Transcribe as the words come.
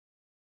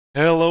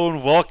Hello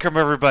and welcome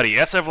everybody.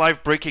 SF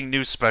Live breaking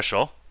news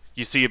special.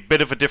 You see a bit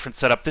of a different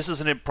setup. This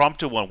is an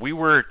impromptu one. We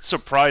were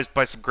surprised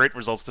by some great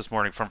results this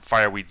morning from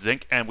Fireweed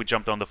Zinc, and we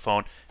jumped on the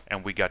phone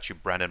and we got you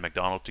Brandon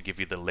McDonald to give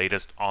you the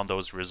latest on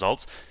those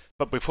results.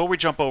 But before we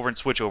jump over and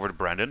switch over to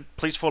Brandon,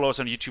 please follow us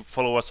on YouTube,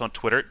 follow us on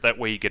Twitter. That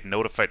way you get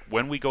notified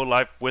when we go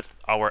live with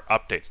our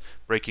updates.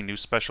 Breaking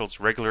news specials,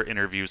 regular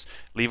interviews.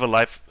 Leave a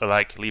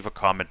like, leave a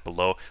comment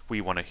below.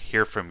 We want to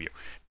hear from you.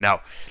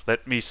 Now,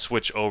 let me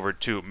switch over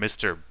to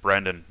Mr.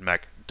 Brandon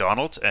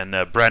McDonald. And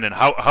Brandon,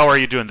 how are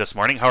you doing this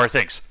morning? How are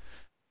things?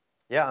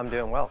 Yeah, I'm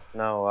doing well.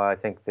 No, I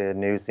think the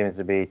news seems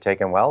to be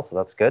taken well, so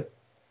that's good.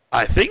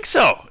 I think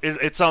so.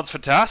 It sounds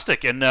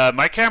fantastic. And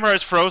my camera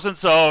is frozen,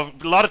 so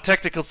a lot of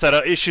technical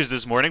setup issues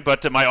this morning,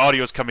 but my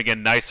audio is coming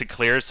in nice and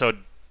clear, so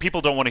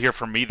people don't want to hear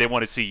from me. They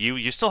want to see you.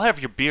 You still have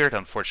your beard,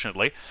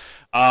 unfortunately.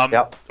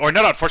 Yep. Or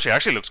not unfortunately,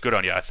 actually looks good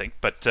on you, I think,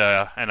 but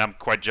and I'm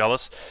quite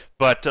jealous.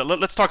 But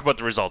let's talk about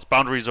the results.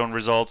 Boundary zone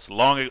results,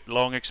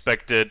 long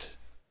expected.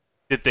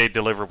 Did they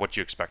deliver what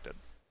you expected?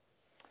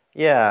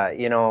 Yeah,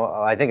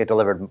 I think it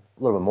delivered a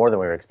little bit more than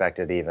we were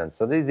expected even.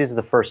 So these are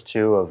the first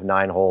two of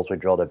 9 holes we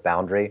drilled at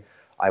Boundary.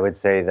 I would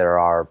say there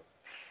are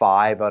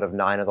 5 out of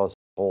 9 of those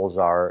holes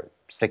are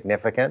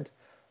significant.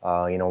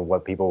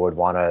 What people would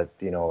want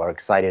to, are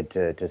excited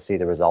to see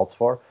the results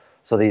for.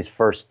 So these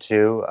first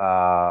two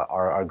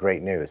are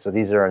great news. So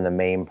these are in the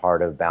main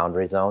part of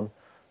Boundary Zone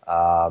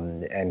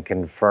and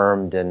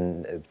confirmed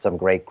in some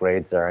great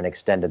grades there and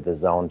extended the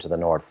zone to the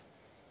north.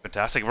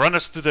 Fantastic. Run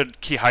us through the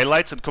key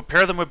highlights and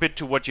compare them a bit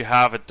to what you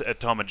have at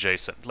Tom and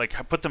Jason. Like,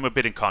 put them a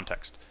bit in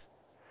context.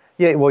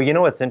 Yeah, well,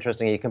 what's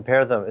interesting? You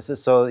compare them.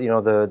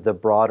 The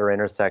broader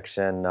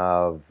intersection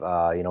of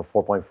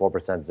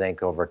 4.4%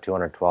 zinc over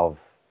 212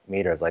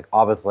 meters, like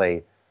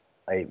obviously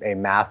a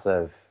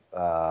massive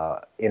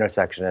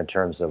intersection in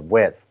terms of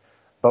width,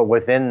 but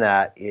within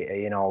that,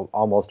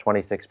 almost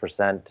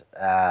 26%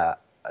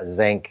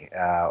 zinc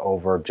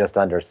over just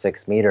under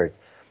 6 meters.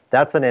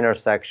 That's an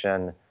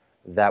intersection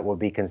that would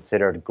be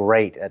considered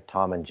great at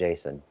Tom and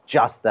Jason.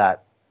 Just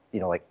that,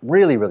 like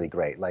really, really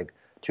great, like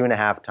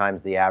 2.5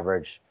 times the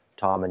average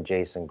Tom and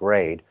Jason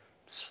grade,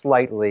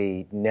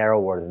 slightly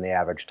narrower than the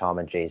average Tom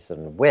and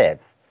Jason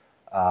width.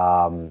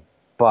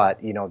 But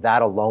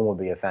that alone would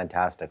be a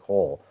fantastic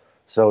hole.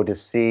 So to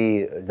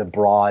see the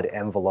broad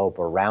envelope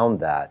around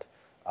that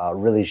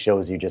really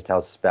shows you just how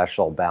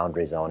special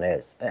Boundary Zone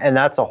is. And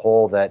that's a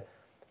hole that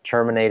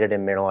terminated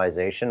in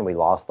mineralization. We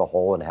lost the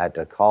hole and had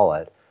to call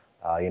it.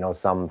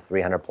 Some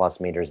 300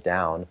 plus meters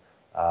down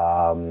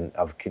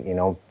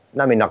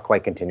I mean, not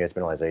quite continuous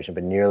mineralization,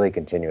 but nearly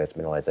continuous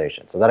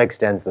mineralization. So that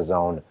extends the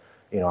zone,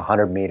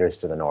 100 meters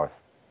to the north.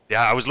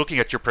 Yeah, I was looking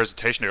at your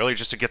presentation earlier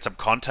just to get some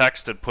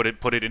context and put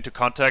it into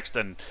context.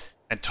 And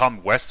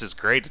Tom West is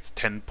great. It's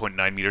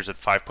 10.9 meters at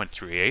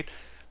 5.38.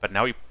 But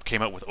now he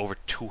came out with over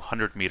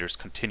 200 meters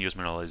continuous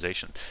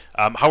mineralization.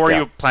 How are Yeah.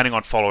 you planning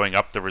on following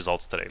up the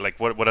results today? Like,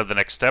 what are the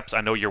next steps? I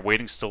know you're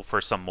waiting still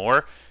for some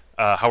more.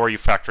 How are you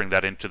factoring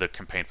that into the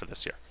campaign for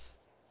this year?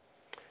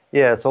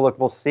 Yeah, so look,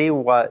 we'll see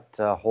what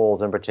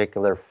holes in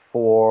particular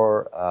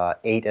 4,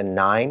 8, and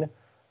 9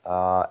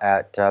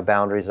 at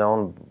Boundary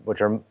Zone,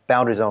 which are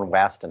Boundary Zone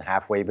West and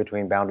halfway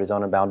between Boundary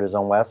Zone and Boundary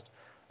Zone West,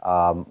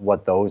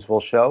 what those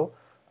will show.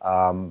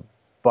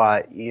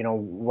 But,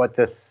 what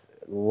this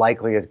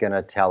likely is going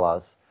to tell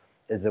us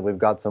is that we've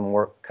got some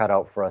work cut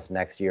out for us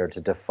next year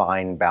to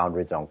define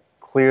Boundary Zone.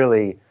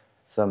 Clearly,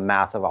 some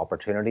massive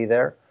opportunity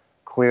there.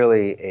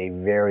 Clearly, a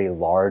very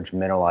large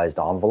mineralized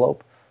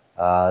envelope.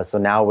 So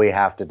now we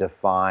have to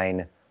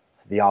define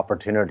the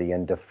opportunity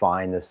and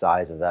define the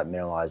size of that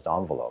mineralized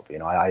envelope.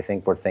 I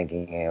think we're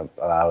thinking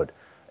about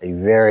a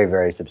very,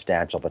 very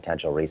substantial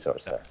potential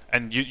resource there.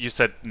 And you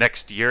said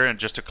next year, and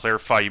just to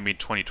clarify, you mean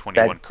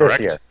 2021, That this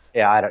correct? year,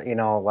 yeah, I don't. You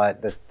know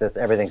what? This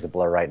everything's a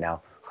blur right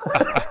now.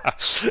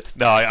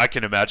 No, I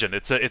can imagine.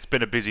 It's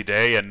been a busy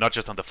day, and not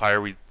just on the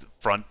fiery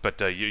front, but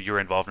you're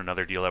involved in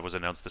another deal that was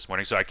announced this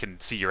morning, so I can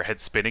see your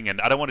head spinning.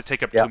 And I don't want to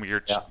take up Yeah,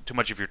 yeah. too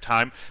much of your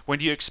time. When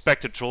do you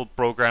expect a drill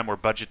program or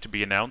budget to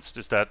be announced?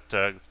 Is that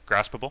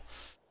graspable?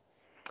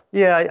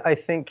 Yeah, I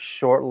think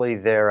shortly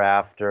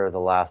thereafter, the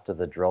last of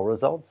the drill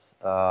results.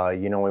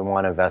 We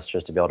want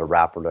investors to be able to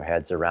wrap their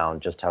heads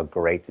around just how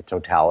great the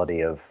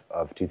totality of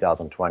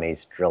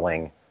 2020's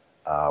drilling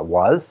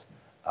was.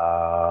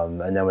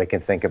 And then we can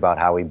think about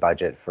how we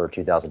budget for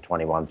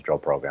 2021's drill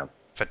program.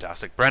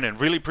 Fantastic, Brandon.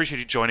 Really appreciate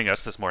you joining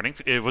us this morning.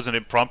 It was an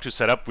impromptu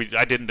setup.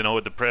 I didn't know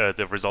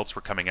the results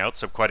were coming out,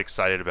 so I'm quite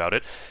excited about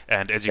it.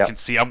 And as you Yep. can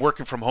see, I'm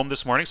working from home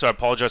this morning, so I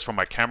apologize for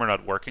my camera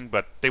not working.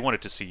 But they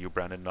wanted to see you,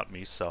 Brandon, not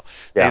me. So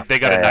Yeah, they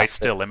got a yeah, nice yeah.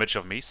 still image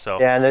of me. So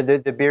Yeah,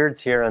 and the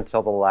beard's here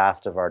until the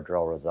last of our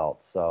drill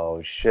results.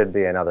 So should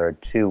be another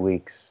 2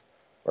 weeks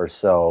or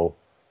so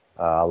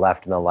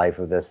left in the life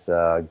of this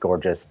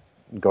gorgeous,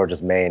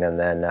 gorgeous mane, and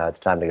then it's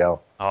time to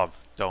go. oh,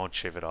 don't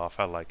shave it off.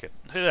 I like it.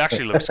 It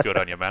actually looks good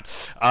on you, man.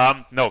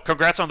 No,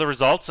 congrats on the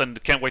results,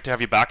 and can't wait to have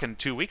you back in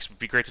 2 weeks. It'd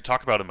be great to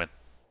talk about them.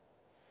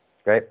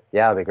 Great.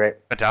 Yeah, it'd be great.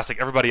 Fantastic.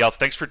 Everybody else,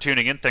 thanks for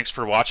tuning in. Thanks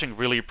for watching.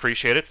 Really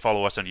appreciate it.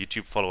 Follow us on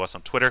YouTube. Follow us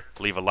on Twitter.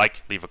 Leave a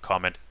like. Leave a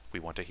comment. We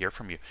want to hear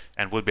from you.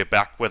 And we'll be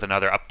back with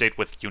another update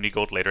with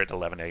Unigold later at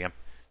 11 a.m.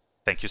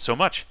 Thank you so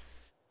much.